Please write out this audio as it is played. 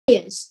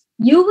years,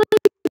 you will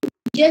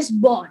just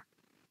born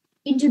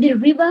into the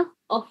river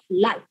of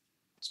life.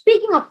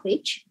 Speaking of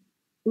which,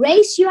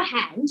 raise your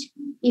hand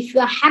if you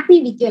are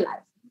happy with your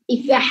life,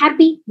 if you are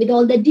happy with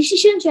all the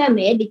decisions you have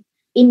made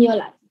in your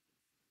life.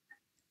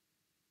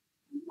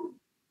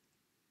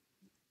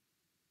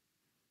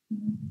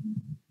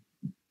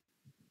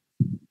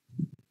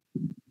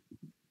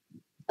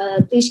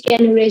 Please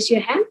can you raise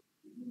your hand?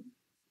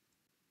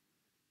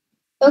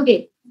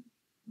 Okay.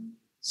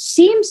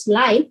 Seems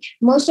like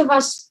most of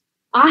us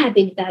are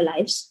happy with our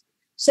lives.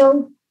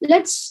 So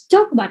let's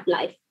talk about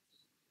life.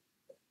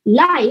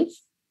 Life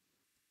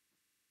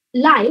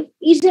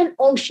is an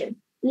ocean.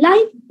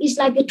 Life is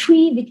like a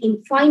tree with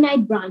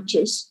infinite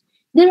branches.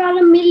 There are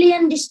a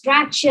million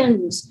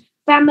distractions,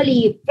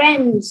 family,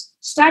 friends,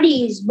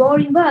 studies,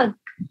 boring work,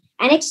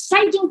 and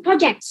exciting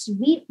projects,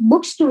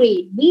 books to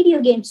read,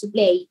 video games to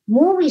play,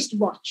 movies to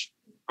watch.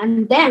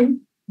 And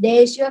then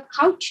there's your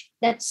couch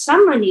that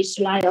someone needs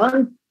to lie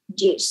on.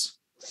 Jeez.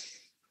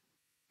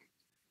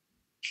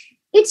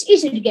 It's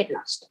easy to get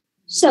lost.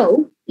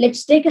 So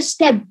let's take a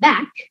step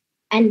back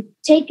and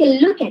take a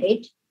look at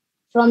it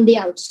from the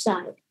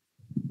outside.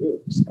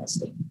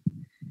 Disgusting.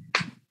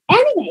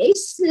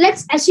 Anyways,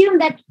 let's assume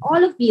that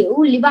all of you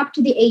live up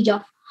to the age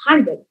of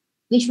 100,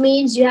 which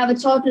means you have a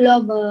total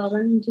of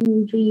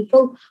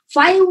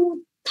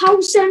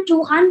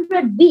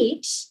 5,200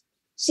 weeks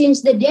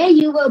since the day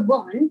you were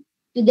born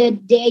to the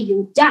day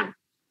you die.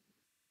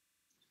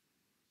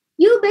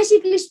 You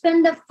basically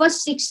spend the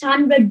first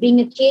 600 being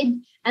a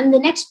kid and the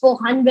next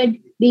 400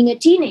 being a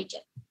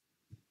teenager.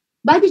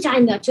 By the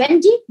time you're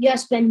 20, you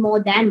have spent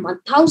more than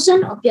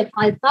 1,000 of your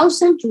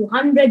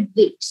 5,200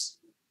 weeks.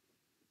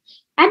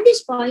 At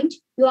this point,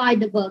 you are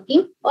either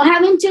working or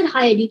have entered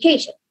higher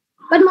education.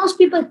 But most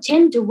people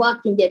tend to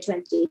work in their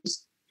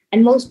 20s,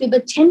 and most people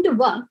tend to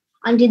work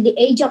until the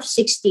age of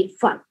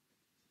 65,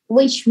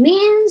 which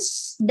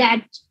means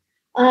that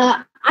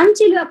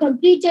until you have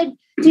completed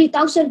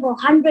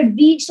 3,400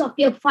 weeks of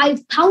your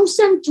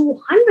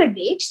 5,200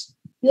 weeks,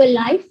 your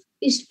life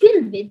is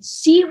filled with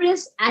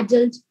serious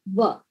adult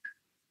work.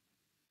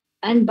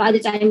 And by the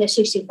time you're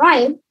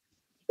 65,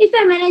 if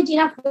you manage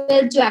enough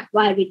wealth to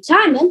acquire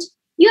retirement,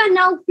 you are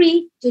now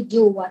free to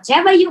do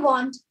whatever you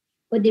want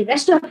for the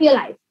rest of your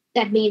life.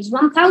 That means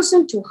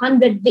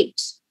 1,200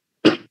 weeks.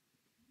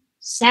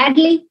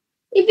 Sadly,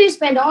 if you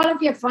spend all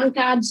of your fun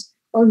cards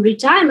on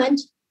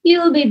retirement,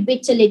 you will be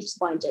bitterly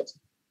disappointed.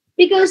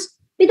 Because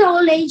with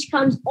old age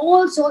comes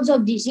all sorts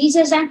of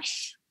diseases and,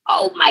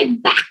 oh, my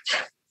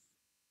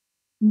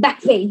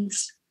back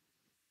pains.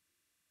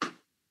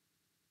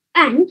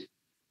 And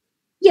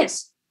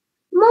yes,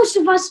 most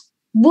of us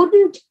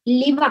wouldn't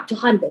live up to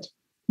 100.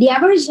 The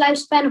average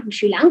lifespan of a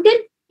Sri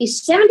Lankan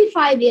is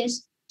 75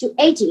 years to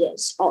 80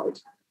 years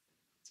old.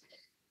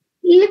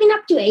 Living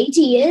up to 80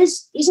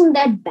 years isn't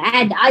that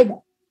bad either,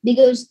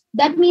 because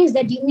that means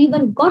that you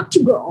even got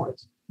to grow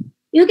old.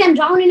 You can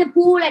drown in a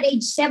pool at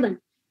age 7,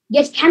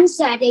 get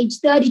cancer at age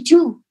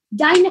 32,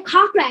 die in a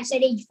car crash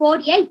at age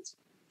 48,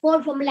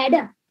 fall from a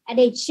ladder at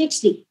age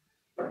 60.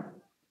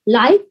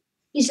 Life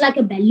is like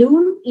a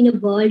balloon in a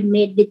world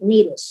made with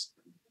needles.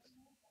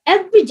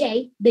 Every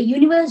day, the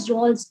universe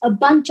rolls a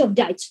bunch of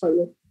dice for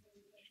you.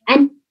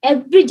 And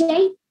every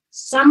day,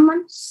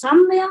 someone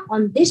somewhere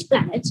on this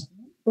planet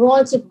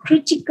rolls a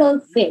critical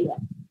failure,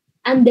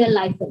 and their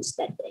life ends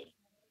that day.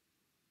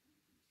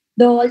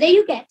 The older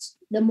you get,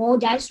 the more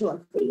dice roll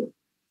for you.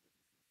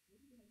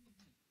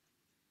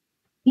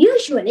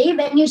 Usually,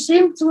 when you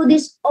swim through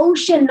this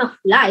ocean of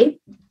life,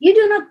 you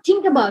do not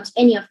think about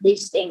any of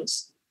these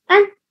things.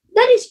 And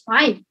that is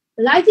fine.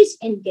 Life is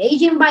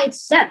engaging by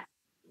itself.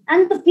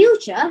 And the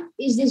future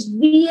is this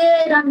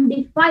weird,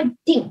 undefined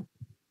thing.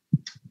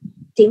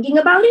 Thinking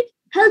about it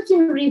helps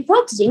in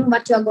refocusing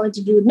what you are going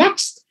to do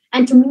next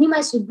and to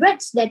minimize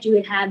regrets that you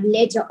will have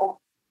later on.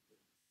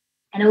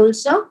 And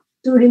also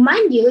to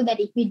remind you that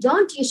if you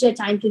don't use your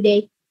time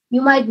today,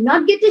 you might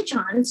not get the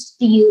chance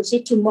to use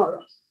it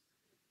tomorrow.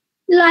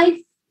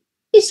 Life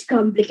is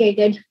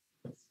complicated.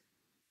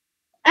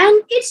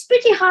 And it's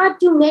pretty hard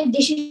to make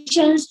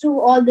decisions to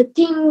all the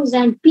things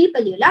and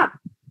people you love.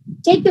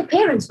 Take your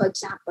parents, for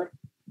example.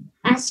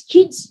 As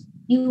kids,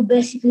 you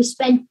basically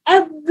spend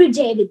every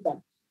day with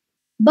them.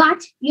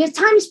 But your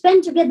time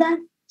spent together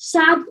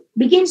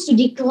begins to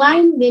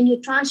decline when you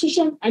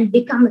transition and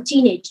become a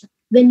teenager,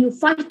 when you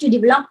fight to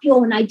develop your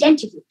own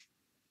identity.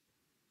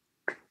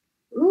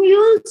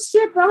 You'll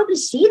still probably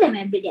see them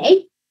every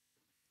day.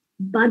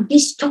 But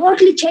this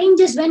totally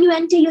changes when you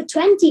enter your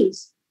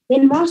 20s,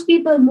 when most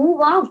people move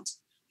out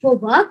for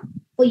work,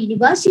 for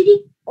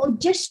university, or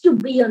just to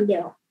be on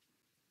their own.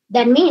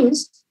 That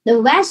means the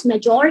vast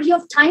majority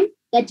of time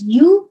that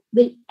you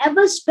will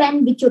ever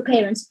spend with your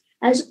parents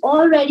has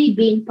already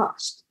been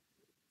passed.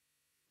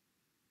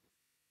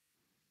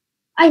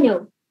 I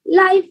know,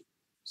 life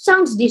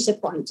sounds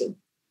disappointing.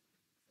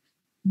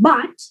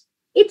 But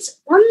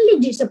it's only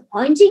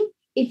disappointing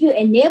if you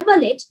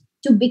enable it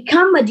to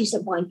become a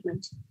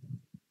disappointment.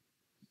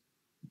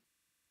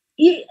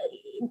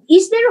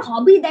 Is there a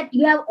hobby that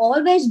you have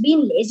always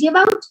been lazy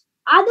about?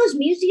 Are those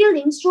musical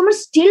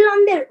instruments still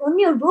on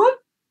your room?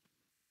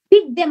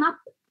 Pick them up.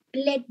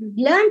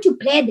 Learn to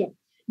play them.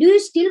 Do you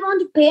still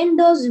want to paint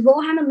those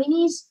Warhammer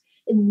minis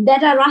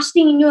that are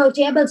rusting in your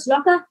table's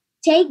locker?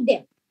 Take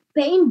them.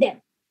 Paint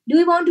them. Do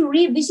you want to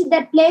revisit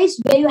that place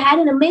where you had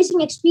an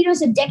amazing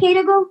experience a decade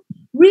ago?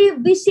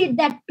 Revisit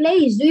that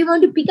place. Do you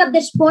want to pick up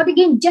that sport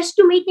again just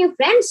to meet new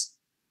friends?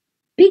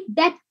 Pick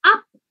that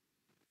up.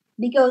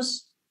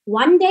 Because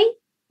one day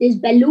this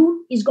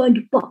balloon is going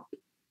to pop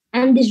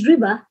and this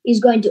river is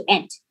going to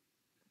end.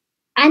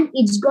 And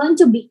it's going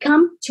to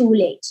become too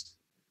late.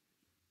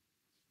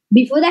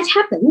 Before that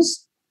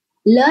happens,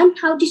 learn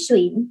how to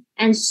swim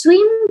and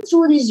swim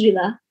through this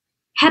river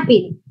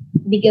happily.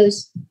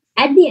 Because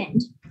at the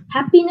end,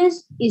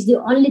 happiness is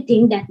the only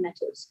thing that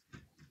matters.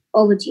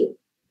 Over to you.